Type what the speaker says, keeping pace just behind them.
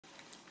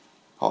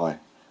Hi,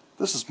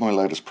 this is my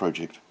latest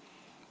project.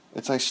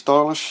 It's a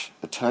stylish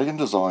Italian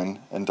design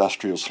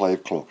industrial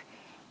slave clock,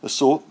 the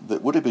sort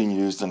that would have been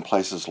used in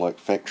places like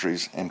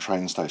factories and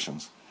train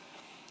stations.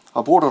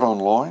 I bought it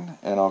online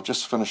and I've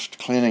just finished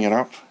cleaning it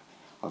up.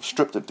 I've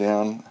stripped it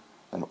down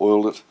and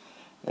oiled it,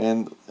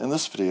 and in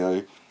this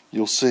video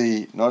you'll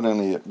see not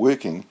only it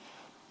working,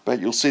 but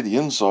you'll see the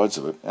insides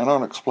of it, and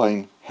I'll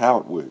explain how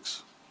it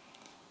works.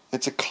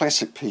 It's a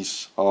classic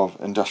piece of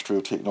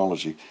industrial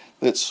technology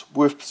that's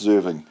worth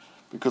preserving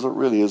because it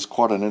really is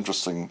quite an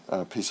interesting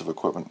piece of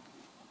equipment.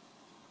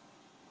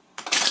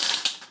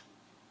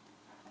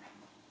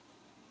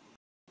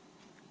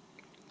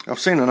 I've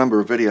seen a number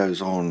of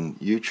videos on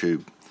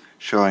YouTube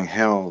showing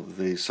how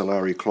the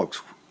Solari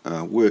clocks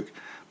work,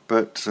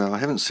 but I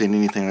haven't seen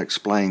anything that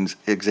explains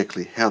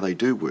exactly how they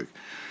do work.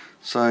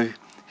 So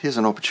here's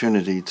an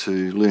opportunity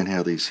to learn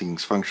how these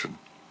things function.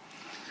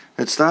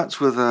 It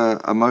starts with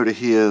a motor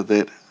here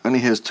that only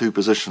has two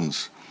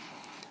positions.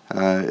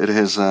 It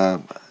has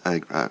a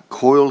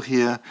coil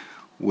here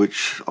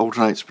which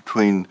alternates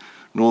between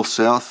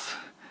north-south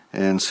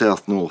and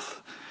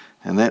south-north,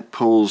 and that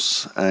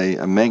pulls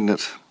a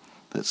magnet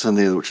that's in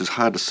there, which is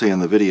hard to see in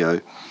the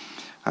video,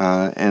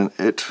 and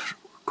it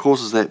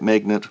causes that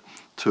magnet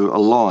to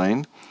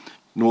align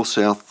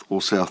north-south or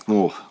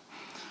south-north.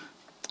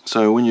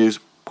 So when you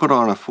put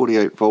on a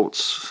 48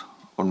 volts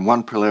on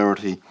one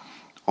polarity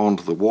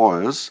onto the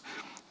wires,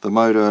 the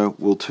motor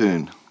will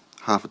turn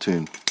half a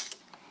turn,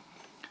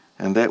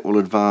 and that will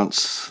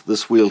advance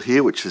this wheel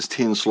here, which has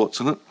 10 slots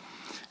in it,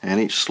 and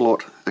each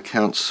slot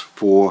accounts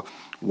for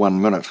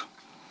 1 minute.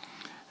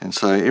 And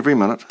so every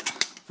minute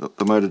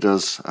the motor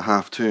does a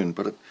half turn,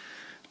 but it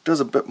does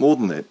a bit more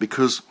than that,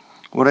 because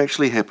what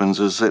actually happens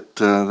is that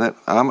that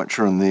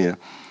armature in there,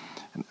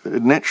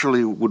 it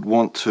naturally would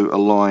want to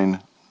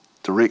align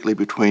directly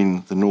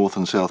between the north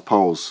and south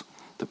poles,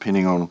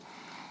 depending on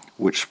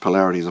which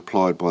polarity is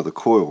applied by the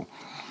coil.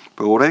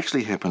 But what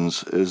actually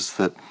happens is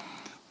that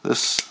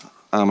this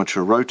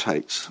armature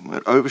rotates,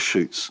 it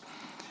overshoots,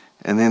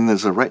 and then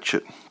there's a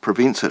ratchet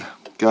prevents it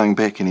going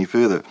back any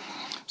further.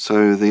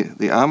 So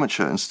the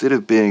armature, instead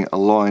of being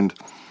aligned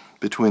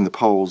between the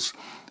poles,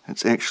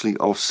 it's actually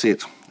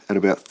offset at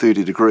about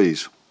 30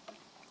 degrees.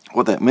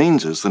 What that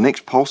means is the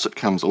next pulse that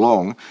comes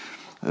along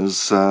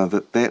is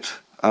that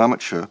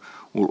armature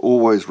will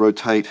always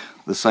rotate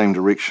the same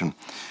direction.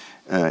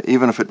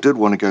 Even if it did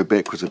want to go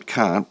backwards, it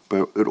can't,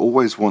 but it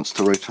always wants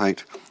to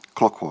rotate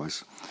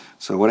clockwise.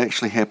 So what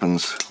actually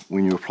happens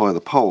when you apply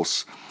the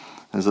pulse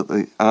is that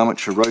the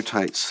armature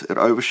rotates, it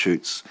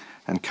overshoots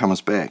and comes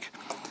back.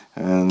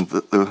 And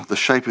the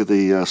shape of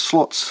the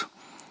slots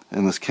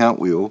in this count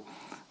wheel,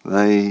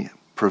 they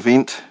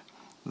prevent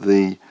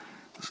the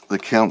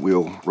count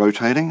wheel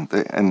rotating,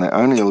 and they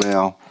only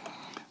allow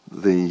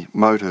the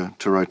motor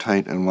to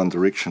rotate in one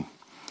direction.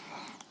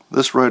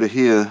 This rotor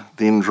here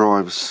then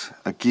drives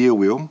a gear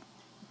wheel,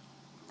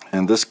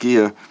 and this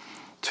gear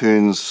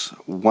turns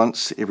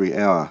once every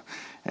hour,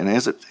 and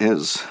as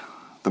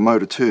the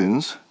motor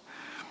turns,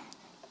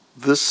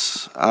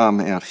 this arm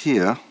out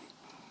here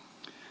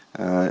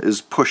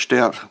is pushed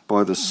out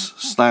by this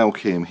snail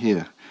cam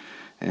here,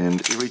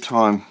 and every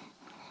time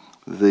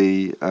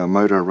the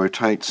motor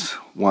rotates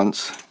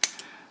once,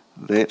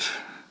 that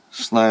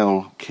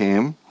snail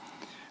cam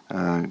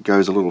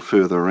goes a little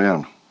further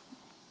around.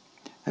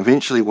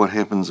 Eventually what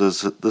happens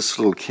is that this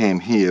little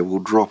cam here will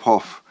drop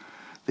off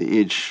the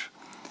edge,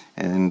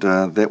 and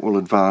that will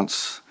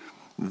advance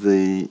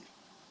the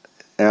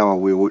hour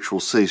wheel, which we'll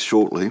see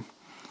shortly,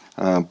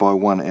 by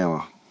 1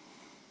 hour.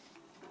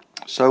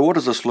 So what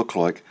does this look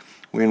like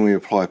when we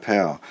apply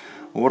power?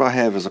 Well, what I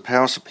have is a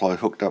power supply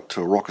hooked up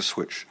to a rocker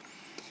switch,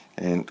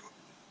 and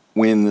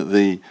when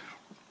the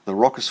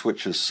rocker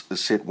switch is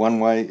set one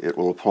way, it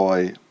will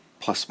apply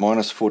plus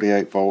minus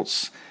 48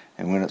 volts,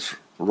 and when it's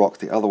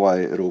rocked the other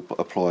way, it will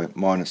apply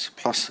minus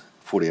plus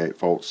 48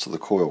 volts to the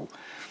coil.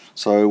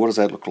 So what does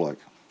that look like?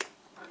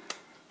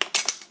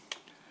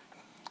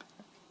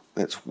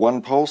 That's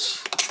one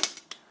pulse.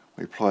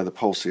 We apply the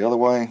pulse the other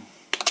way.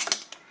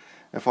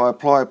 If I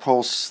apply a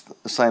pulse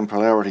the same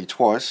polarity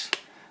twice,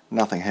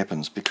 nothing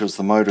happens because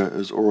the motor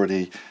is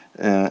already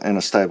in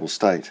a stable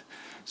state.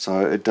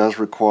 So it does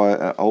require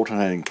an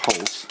alternating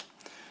pulse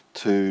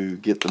to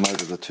get the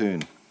motor to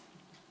turn,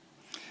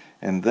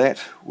 and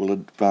that will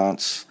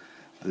advance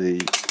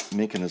the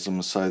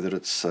mechanism so that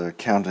it's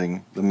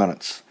counting the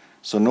minutes.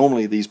 So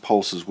normally these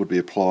pulses would be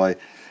applied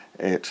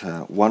at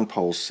one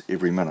pulse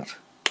every minute.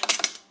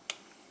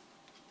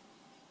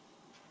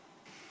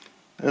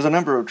 There's a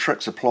number of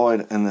tricks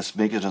applied in this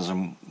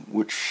mechanism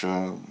which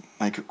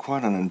make it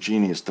quite an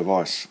ingenious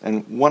device,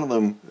 and one of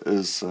them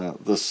is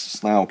this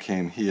snail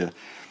cam here.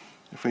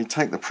 If we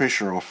take the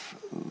pressure off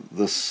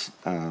this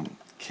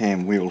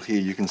cam wheel here,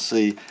 you can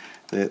see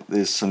that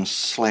there's some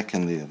slack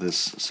in there,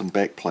 there's some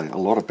backplay, a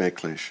lot of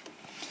backlash.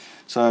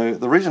 So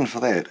the reason for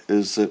that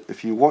is that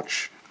if you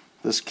watch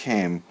this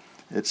cam,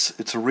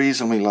 it's a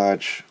reasonably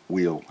large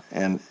wheel,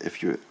 and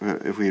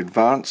if we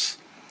advance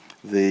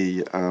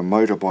the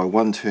motor by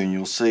one turn,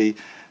 you'll see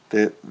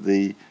that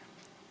the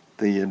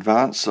the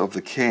advance of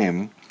the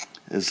cam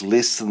is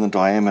less than the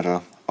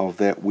diameter of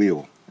that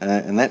wheel.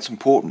 And that's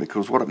important,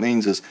 because what it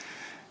means is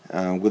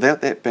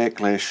without that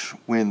backlash,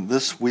 when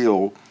this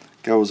wheel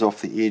goes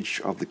off the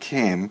edge of the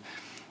cam,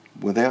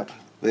 without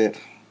that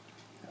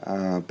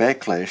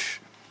backlash,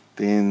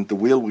 then the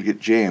wheel will get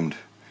jammed.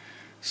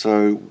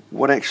 So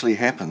what actually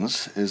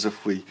happens is,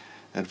 if we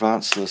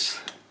advance this,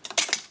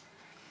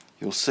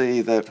 you'll see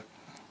that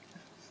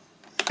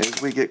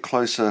as we get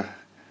closer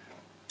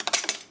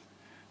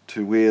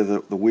to where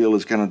the wheel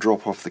is going to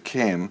drop off the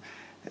cam,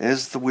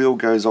 as the wheel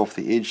goes off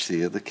the edge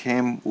there, the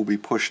cam will be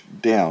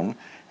pushed down,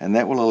 and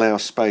that will allow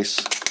space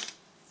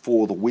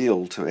for the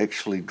wheel to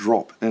actually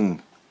drop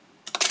in.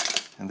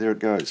 And there it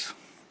goes.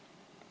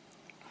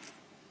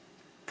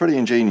 Pretty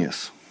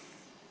ingenious.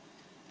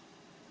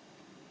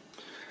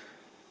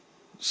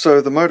 So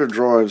the motor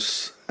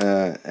drives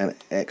an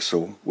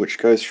axle which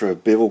goes through a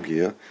bevel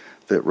gear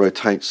that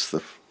rotates the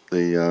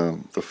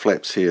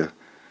flaps here,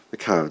 the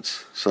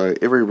cards. So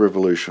every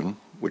revolution,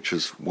 which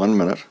is 1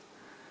 minute,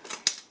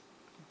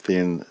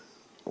 then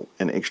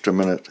an extra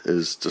minute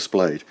is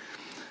displayed.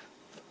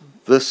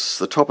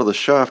 The top of the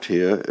shaft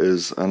here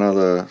is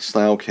another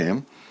snail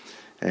cam,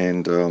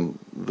 and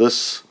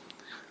this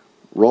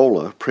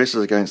roller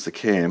presses against the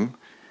cam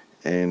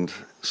and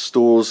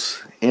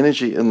stores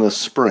energy in the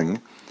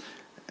spring,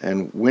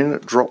 and when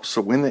it drops,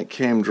 or when that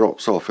cam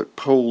drops off, it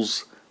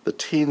pulls the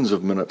tens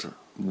of minute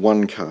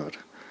 1 card.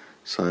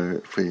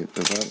 So if we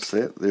advance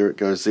that, there it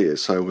goes there.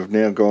 So we've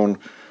now gone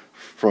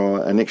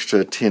for an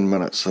extra 10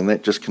 minutes, and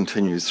that just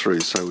continues through.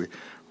 So we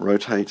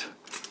rotate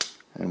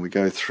and we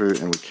go through,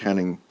 and we're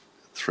counting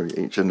through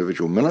each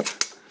individual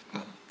minute,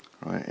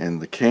 right? And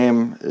the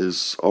cam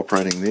is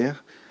operating there,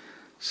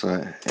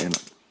 so,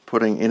 and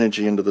putting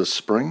energy into the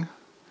spring,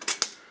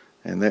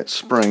 and that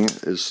spring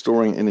is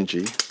storing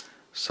energy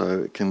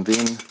so it can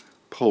then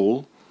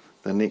pull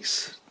the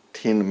next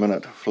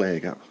 10-minute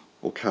flag up,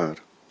 or card.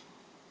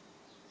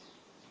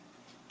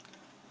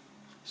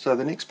 So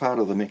the next part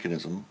of the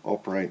mechanism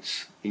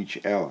operates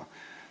each hour.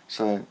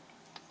 So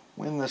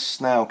when this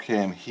snail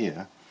cam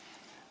here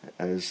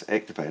is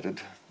activated,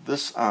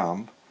 this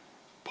arm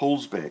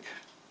pulls back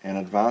and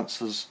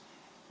advances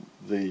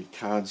the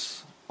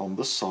cards on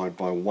this side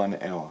by 1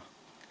 hour.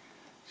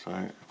 So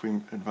if we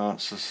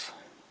advance this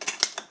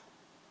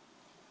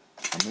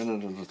a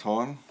minute at a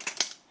time,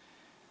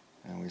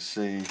 and we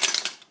see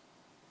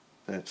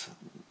that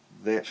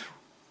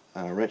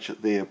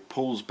ratchet there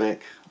pulls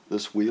back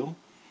this wheel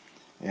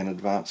and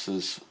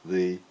advances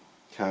the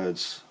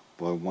cards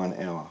by 1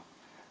 hour.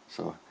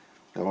 So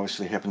that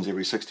obviously happens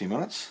every 60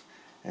 minutes,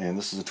 and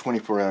this is a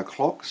 24-hour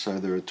clock, so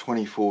there are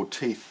 24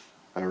 teeth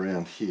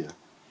around here,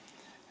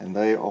 and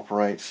they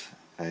operate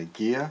a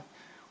gear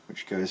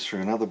which goes through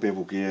another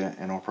bevel gear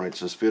and operates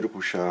this vertical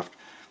shaft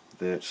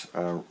that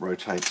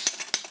rotates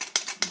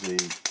the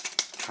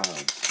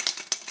cards.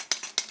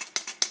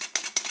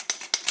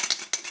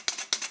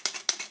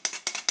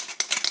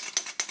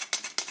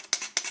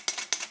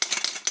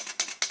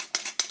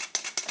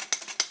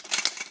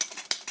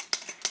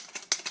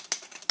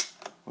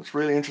 What's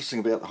really interesting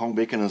about the whole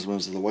mechanism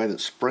is the way that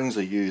springs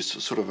are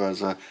used sort of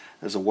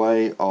as a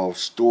way of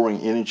storing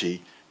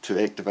energy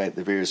to activate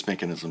the various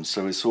mechanisms.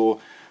 So we saw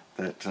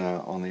that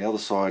on the other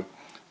side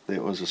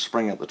there was a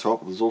spring at the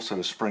top. There's also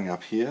a spring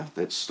up here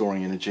that's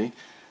storing energy.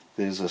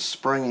 There's a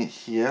spring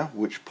here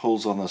which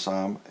pulls on this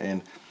arm,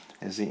 and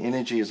as the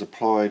energy is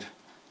applied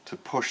to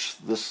push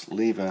this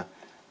lever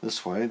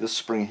this way, this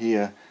spring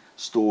here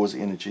stores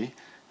energy.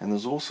 And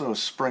there's also a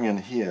spring in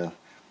here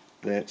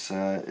that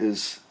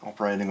is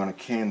operating on a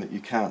cam that you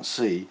can't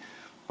see,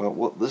 but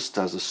what this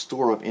does is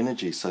store up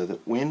energy so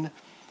that when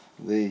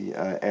the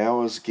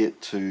hours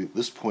get to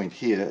this point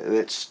here,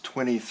 that's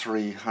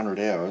 2300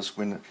 hours,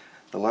 when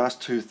the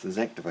last tooth is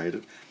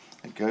activated,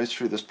 it goes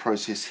through this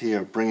process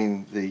here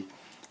bringing the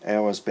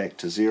hours back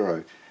to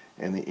 0,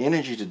 and the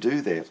energy to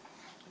do that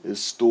is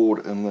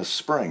stored in this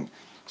spring.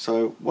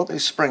 So what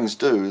these springs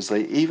do is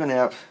they even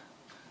out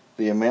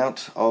the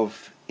amount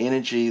of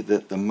energy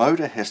that the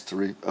motor has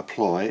to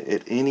apply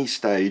at any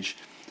stage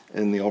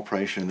in the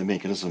operation of the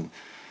mechanism.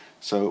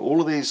 So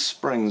all of these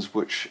springs,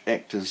 which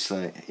act as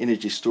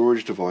energy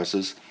storage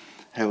devices,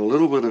 have a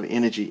little bit of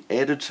energy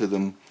added to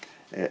them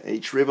at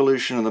each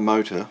revolution of the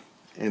motor,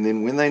 and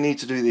then when they need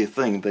to do their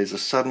thing, there's a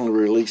sudden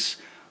release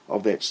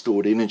of that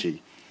stored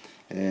energy.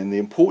 And the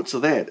importance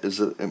of that is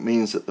that it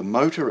means that the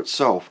motor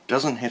itself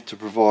doesn't have to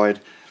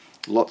provide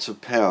lots of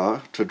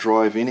power to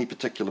drive any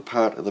particular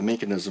part of the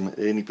mechanism at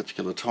any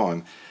particular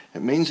time.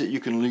 It means that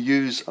you can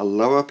use a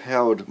lower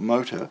powered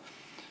motor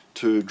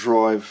to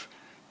drive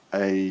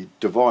a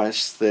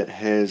device that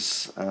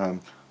has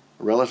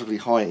relatively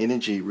high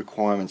energy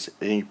requirements at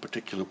any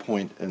particular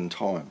point in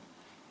time.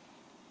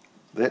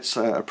 That's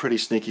a pretty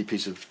sneaky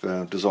piece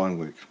of design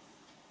work.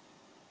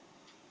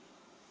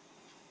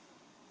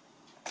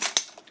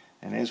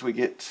 And as we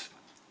get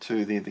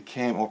to the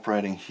cam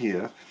operating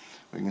here,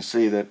 we can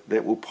see that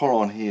that will pull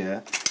on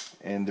here,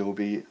 and there will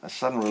be a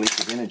sudden release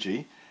of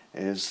energy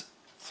as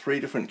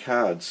 3 different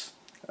cards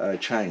are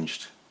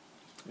changed.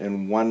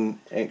 in one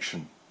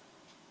action.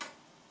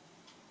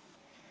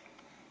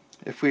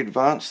 If we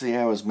advance the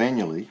hours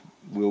manually,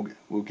 we'll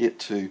get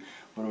to,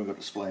 what have we got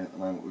displaying at the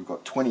moment? We've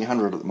got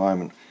 2000 at the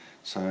moment.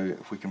 So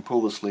if we can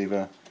pull this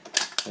lever,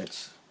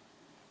 that's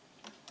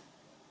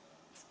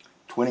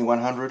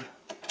 2100,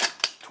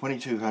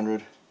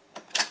 2200,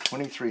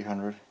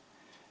 2300,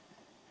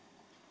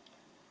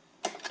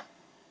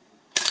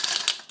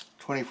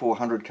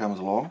 2400 comes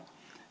along,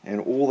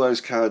 and all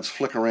those cards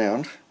flick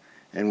around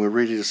and we're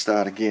ready to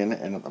start again,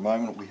 and at the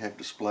moment we have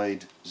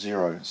displayed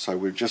 0, so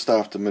we're just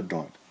after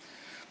midnight.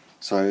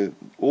 So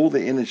all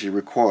the energy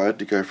required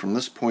to go from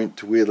this point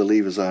to where the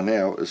levers are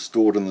now is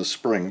stored in the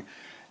spring.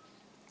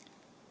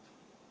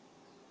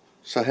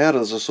 So how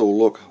does this all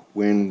look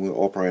when we're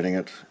operating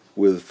it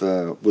with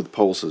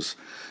pulses?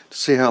 To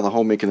see how the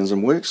whole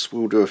mechanism works,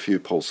 we'll do a few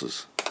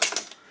pulses.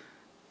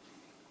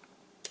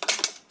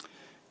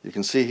 You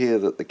can see here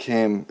that the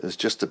cam is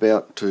just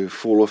about to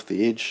fall off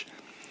the edge,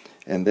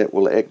 and that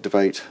will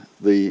activate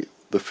the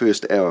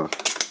first hour.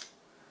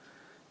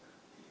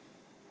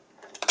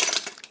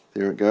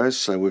 There it goes.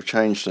 So we've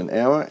changed an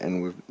hour,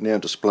 and we're now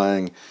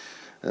displaying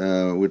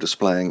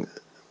 1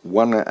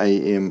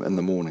 AM in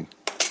the morning,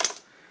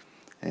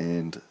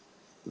 and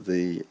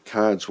the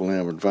cards will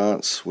now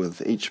advance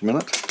with each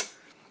minute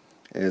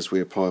as we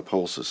apply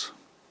pulses.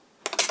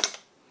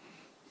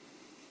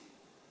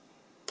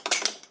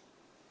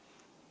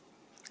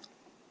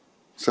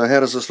 So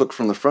how does this look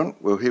from the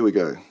front? Well, here we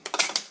go.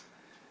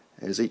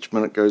 As each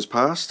minute goes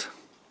past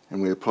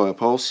and we apply a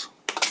pulse,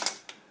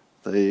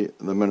 the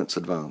minutes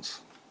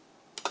advance.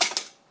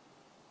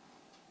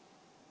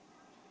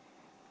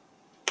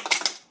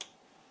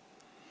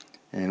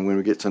 And when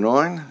we get to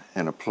 9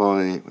 and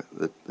apply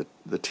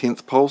the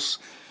 10th pulse,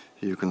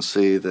 you can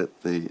see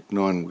that the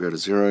 9 will go to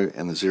 0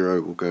 and the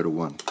 0 will go to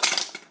 1.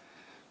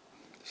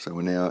 So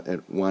we're now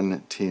at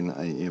 1:10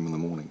 AM in the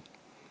morning,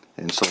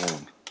 and so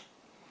on.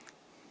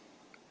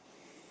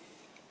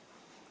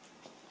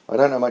 I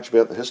don't know much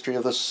about the history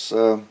of this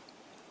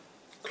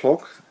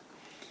clock.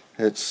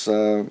 It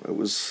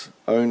was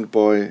owned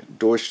by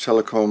Deutsche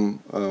Telekom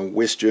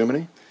West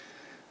Germany,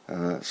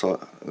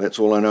 so that's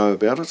all I know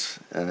about it.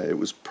 It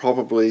was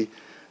probably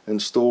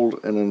installed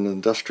in an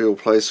industrial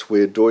place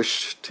where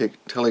Deutsche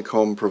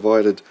Telekom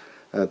provided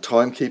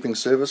timekeeping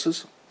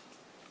services.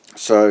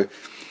 So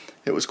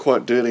it was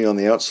quite dirty on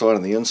the outside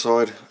and the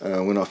inside.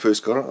 When I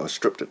first got it, I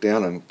stripped it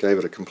down and gave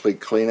it a complete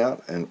clean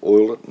out and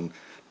oiled it and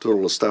did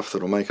all the stuff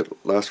that will make it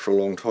last for a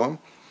long time.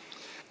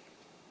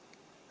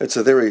 It's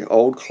a very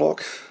old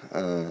clock.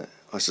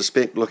 I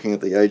suspect, looking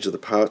at the age of the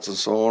parts and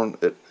so on,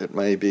 it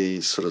may be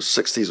sort of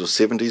 60s or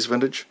 70s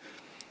vintage.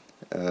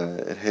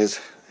 It has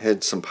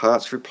had some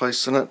parts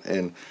replaced in it,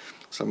 and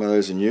some of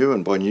those are new,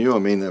 and by new I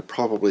mean they're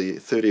probably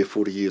 30 or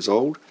 40 years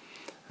old.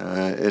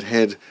 It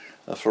had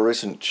a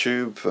fluorescent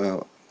tube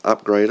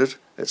upgraded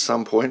at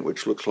some point,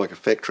 which looks like a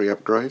factory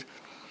upgrade.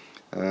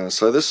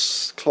 So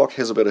this clock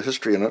has a bit of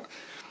history in it.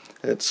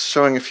 It's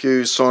showing a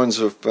few signs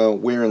of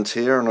wear and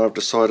tear, and I've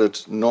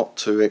decided not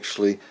to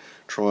actually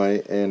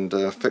try and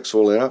fix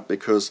all that up,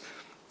 because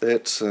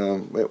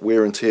that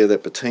wear and tear,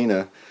 that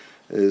patina,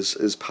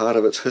 is part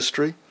of its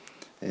history,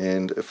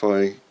 and if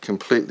I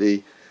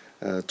completely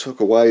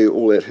took away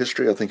all that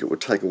history, I think it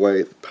would take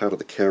away part of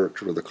the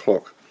character of the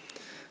clock.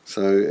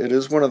 So it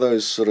is one of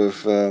those sort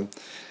of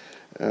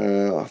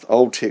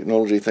old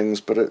technology things,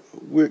 but it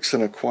works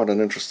in quite an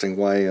interesting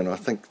way, and I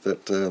think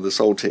that this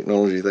old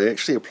technology, they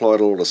actually applied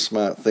a lot of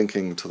smart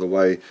thinking to the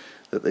way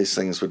that these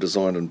things were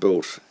designed and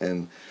built,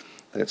 and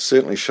that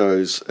certainly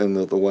shows in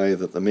the way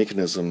that the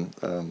mechanism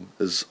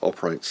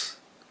operates.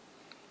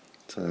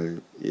 So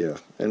yeah,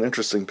 an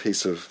interesting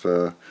piece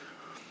of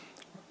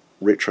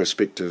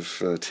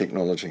retrospective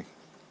technology.